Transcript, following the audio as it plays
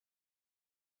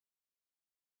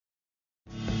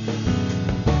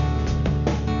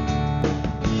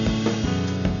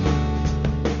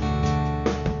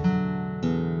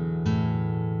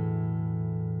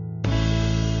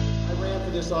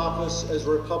this office as a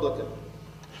Republican,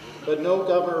 but no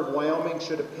governor of Wyoming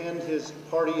should append his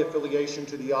party affiliation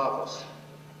to the office.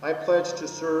 I pledge to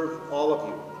serve all of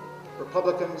you,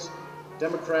 Republicans,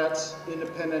 Democrats,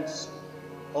 Independents,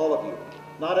 all of you,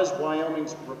 not as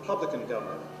Wyoming's Republican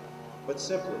governor, but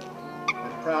simply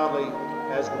and proudly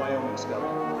as Wyoming's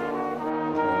governor.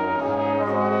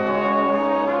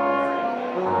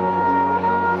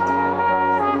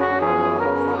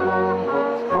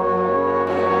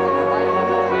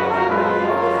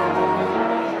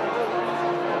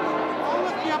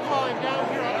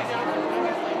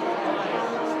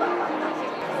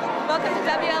 Welcome to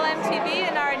WLMTV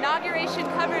and our inauguration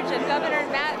coverage of Governor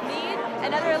Matt Mead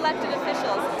and other elected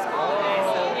officials.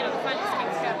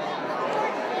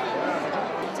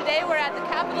 Today we're at the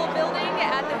Capitol building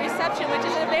at the reception, which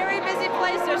is a very busy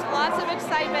place. There's lots of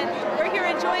excitement. We're here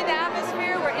enjoying the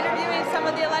atmosphere. We're interviewing some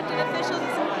of the elected officials.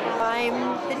 I'm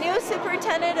the new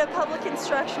Superintendent of Public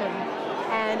Instruction,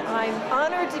 and I'm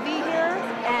honored to be here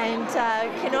and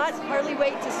cannot hardly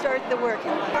wait to start the work.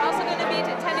 We're also going to be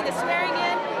attending the swearing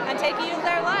in and taking you into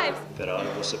their lives. That I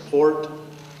will support,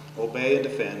 obey, and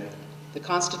defend the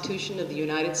Constitution of the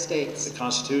United States. The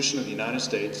Constitution of the United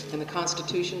States. And the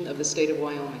Constitution of the State of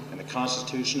Wyoming. And the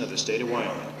Constitution of the State of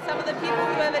Wyoming. Some of the people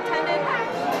who have attended.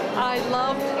 I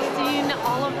loved seeing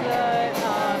all of the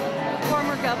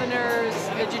former governors,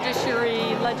 the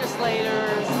judiciary,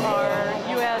 legislators, our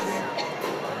U.S.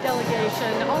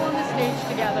 delegation, all on the stage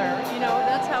together. You know,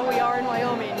 that's how we are in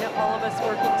Wyoming, all of us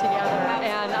working together.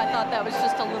 And I thought that was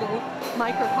just a little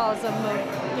microcosm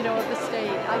of, you know, of the state.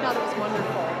 I thought it was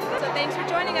wonderful. So thanks for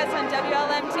joining us on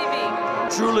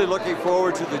WLMTV. Truly looking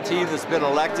forward to the team that's been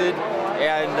elected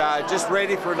and just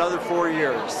ready for another 4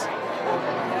 years.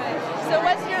 So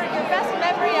what's your best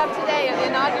memory of today, of the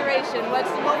inauguration? What's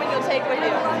the moment you'll take with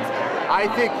you? I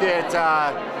think that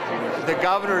the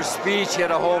governor's speech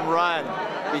hit a home run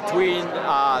between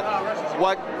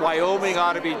what Wyoming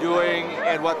ought to be doing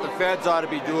and what the feds ought to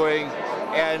be doing,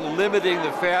 and limiting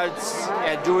the feds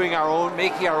and doing our own,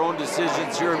 making our own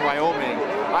decisions here in Wyoming.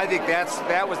 I think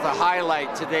that was the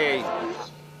highlight today.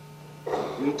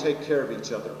 We take care of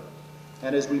each other.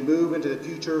 And as we move into the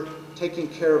future, taking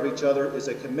care of each other is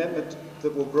a commitment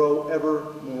that will grow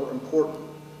ever more important.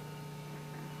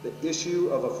 The issue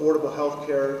of affordable health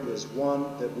care is one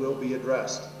that will be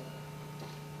addressed.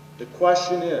 The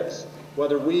question is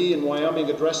whether we in Wyoming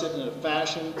address it in a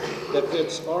fashion that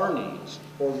fits our needs,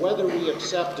 or whether we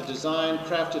accept a design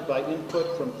crafted by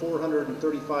input from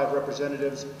 435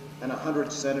 representatives and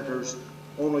 100 senators,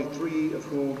 only 3 of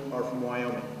whom are from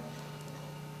Wyoming.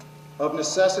 Of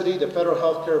necessity, the federal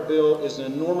health care bill is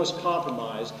an enormous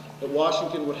compromise that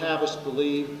Washington would have us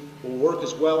believe will work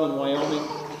as well in Wyoming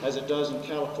as it does in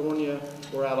California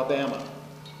or Alabama.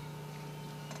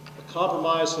 A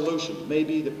compromise solution may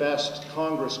be the best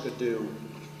Congress could do.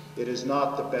 It is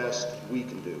not the best we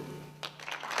can do.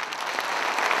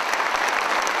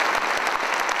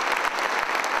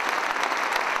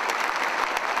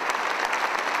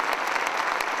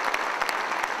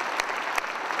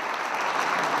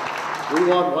 We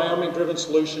want Wyoming-driven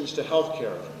solutions to health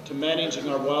care, to managing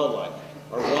our wildlife,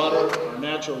 our water, our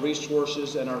natural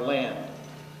resources, and our land.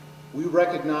 We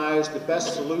recognize the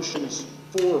best solutions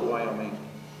for Wyoming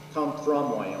come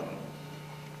from Wyoming.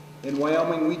 In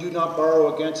Wyoming, we do not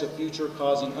borrow against a future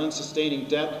causing unsustaining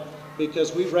debt,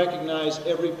 because we recognize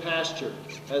every pasture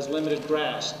has limited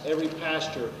grass, every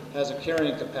pasture has a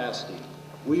carrying capacity.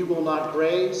 We will not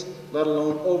graze, let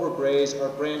alone overgraze our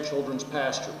grandchildren's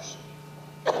pastures.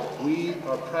 We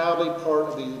are proudly part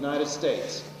of the United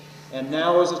States, and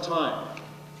now is the time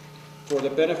for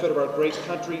the benefit of our great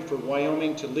country for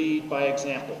Wyoming to lead by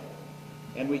example,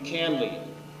 and we can lead.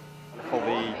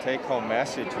 The take-home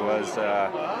message was,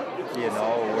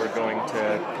 we're going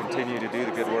to continue to do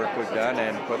the good work we've done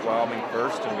and put Wyoming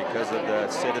first, and because of the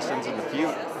citizens and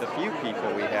the few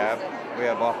people we have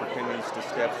opportunities to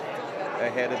step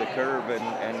ahead of the curve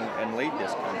and lead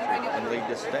this country and lead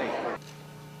this state.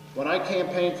 When I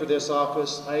campaigned for this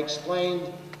office, I explained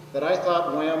that I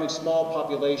thought Wyoming's small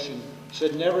population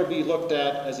should never be looked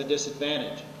at as a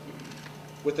disadvantage.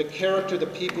 With the character of the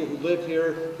people who live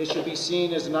here, it should be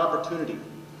seen as an opportunity.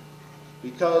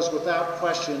 Because without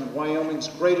question, Wyoming's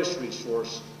greatest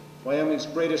resource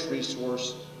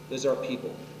is our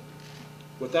people.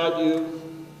 Without you,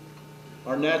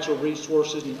 our natural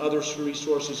resources and other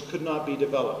resources could not be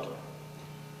developed.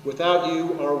 Without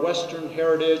you, our Western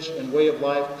heritage and way of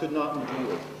life could not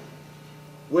endure.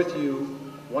 With you,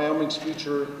 Wyoming's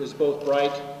future is both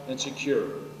bright and secure.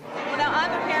 Well, now I'm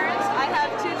a parent. I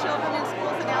have 2 children in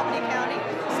schools in Albany County.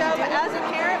 So as a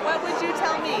parent, what would you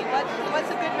tell me? Mead, what's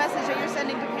a good message that you're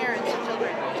sending to parents and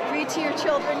children? Read to your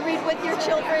children, read with your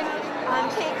children,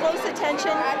 pay close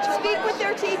attention, speak with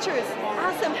their teachers,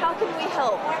 ask them how can we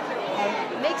help.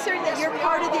 Make certain that you're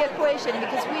part of the equation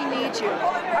because we need you.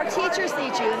 Our teachers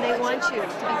need you and they want you to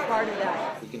be part of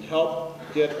that. We can help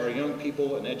get our young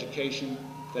people an education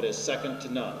that is second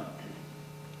to none.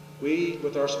 We,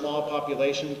 with our small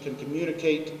population, can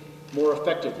communicate more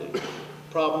effectively,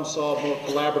 problem solve more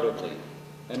collaboratively,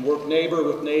 and work neighbor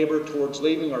with neighbor towards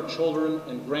leaving our children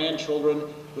and grandchildren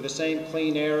with the same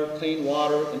clean air, clean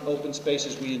water, and open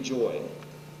spaces we enjoy,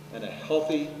 and a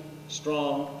healthy,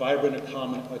 strong, vibrant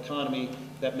economy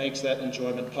that makes that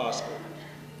enjoyment possible.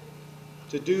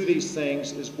 To do these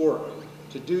things is work.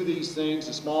 To do these things,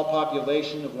 the small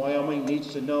population of Wyoming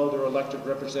needs to know their elected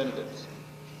representatives.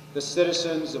 The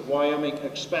citizens of Wyoming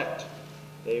expect.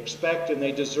 They expect and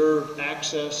they deserve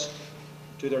access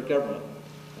to their government.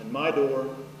 And my door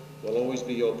will always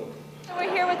be open.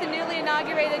 We're here with the newly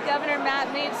inaugurated Governor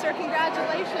Matt Mead. Sir,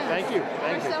 congratulations. Thank you.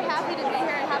 We're so happy to be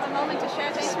here and have a moment to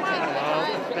share. Thanks for taking the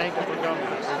time. Thank you for coming.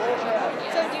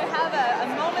 So do you have a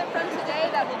moment from today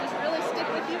that will just really stick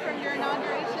with you from your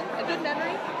inauguration? A good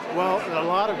memory? Well, a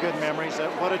lot of good memories.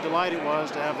 What a delight it was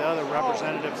to have the other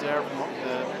representatives there from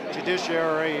the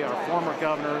judiciary, our former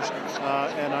governors,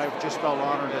 and I just felt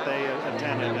honored that they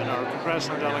attended. And our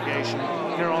congressional delegation,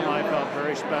 Carol and I felt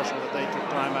very special that they took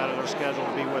time out of their schedule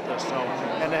to be with us. So,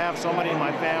 and to have so many of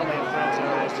my family and friends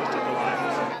there was just a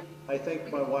delight. I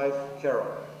thank my wife,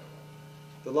 Carol,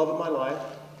 the love of my life,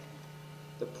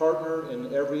 the partner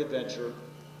in every adventure,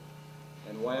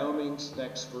 and Wyoming's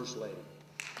next First Lady.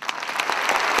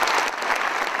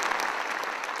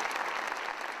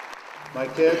 My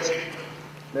kids,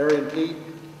 Mary and Pete,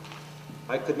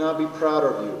 I could not be prouder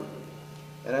of you.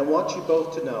 And I want you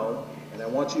both to know, and I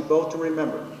want you both to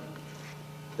remember,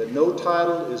 that no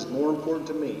title is more important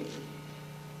to me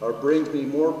or brings me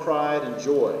more pride and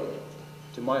joy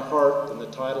to my heart than the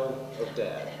title of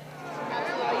Dad.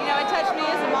 You know, it touched me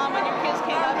as a mom when your kids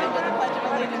came up and did the Pledge of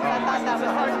Allegiance. I thought that was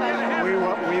so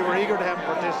special. We were eager to have them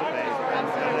participate,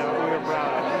 and we were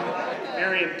proud of it.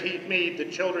 Mary and Pete Mead, the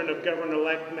children of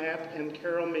Governor-elect Matt and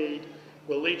Carol Mead,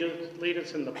 will lead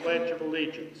us in the Pledge of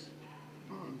Allegiance.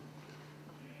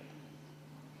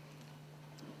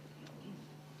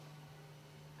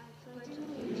 I pledge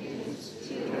allegiance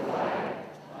to the flag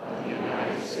of the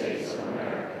United States of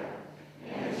America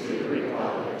and to the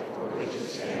republic for which it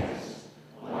stands,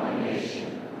 one nation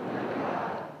under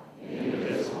God,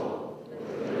 indivisible,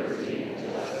 with liberty and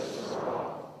justice for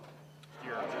all.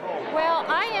 Well,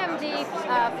 I am the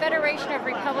Federation of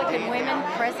Republican Women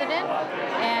president,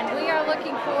 and we are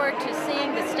looking forward to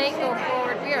seeing the state go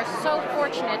forward. We are so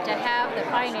fortunate to have the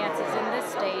finances in this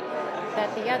state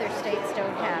that the other states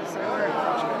don't have. So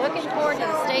we're looking forward to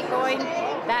the state going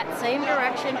that same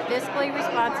direction, fiscally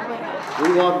responsibly.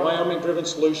 We want Wyoming-driven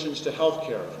solutions to health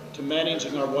care, to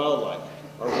managing our wildlife,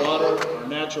 our water, our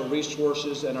natural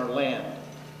resources, and our land.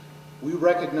 We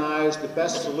recognize the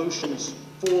best solutions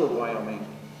for Wyoming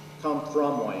come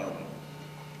from Wyoming.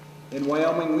 In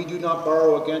Wyoming, we do not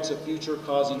borrow against a future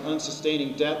causing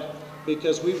unsustaining debt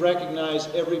because we recognize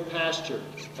every pasture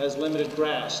has limited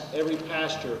grass, every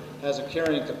pasture has a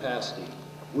carrying capacity.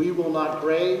 We will not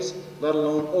graze, let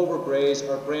alone overgraze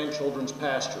our grandchildren's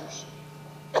pastures.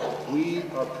 We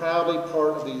are proudly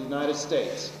part of the United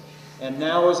States, and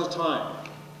now is the time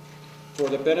for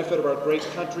the benefit of our great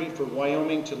country for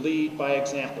Wyoming to lead by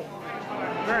example.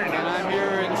 And I'm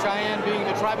here in Cheyenne being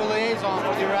the tribal liaison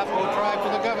for the Arapaho tribe to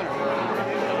the governor.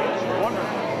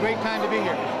 Wonderful. Great time to be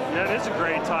here. Yeah, it is a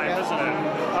great time, isn't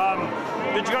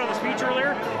it? Did you go to the speech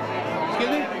earlier? Excuse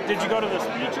me? Did you go to the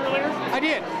speech earlier? I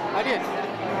did.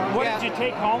 What did you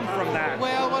take home from that?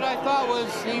 Well, what I thought was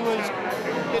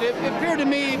it appeared to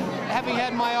me, having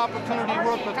had my opportunity to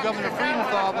work with Governor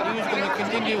Freudenthal, that he was going to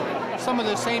continue some of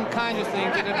the same kind of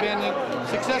things that have been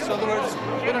successful. In other words,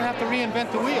 we don't have to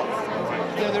reinvent the wheel.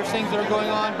 There's things that are going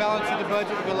on, balancing the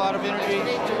budget with a lot of energy,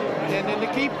 and then to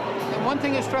keep. And one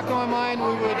thing that struck in my mind,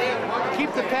 we would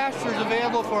keep the pastures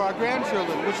available for our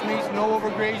grandchildren, which means no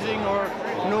overgrazing or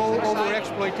no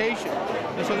overexploitation.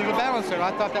 And so there's a balance there.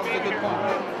 I thought that was a good point.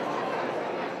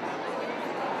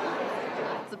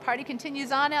 The party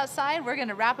continues on outside. We're going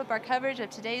to wrap up our coverage of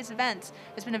today's events.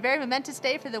 It's been a very momentous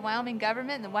day for the Wyoming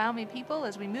government and the Wyoming people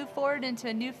as we move forward into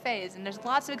a new phase, and there's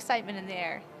lots of excitement in the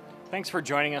air. Thanks for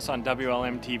joining us on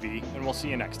WLMTV, and we'll see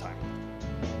you next time.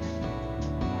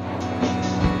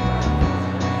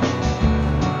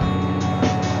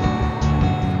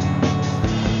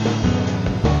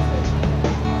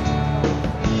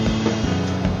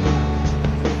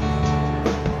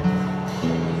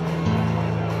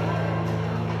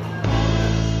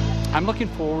 I'm looking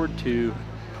forward to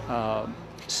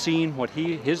seeing what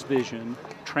his vision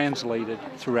translated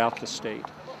throughout the state.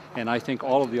 And I think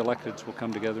all of the electeds will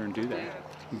come together and do that.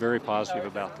 I'm very positive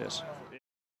about this.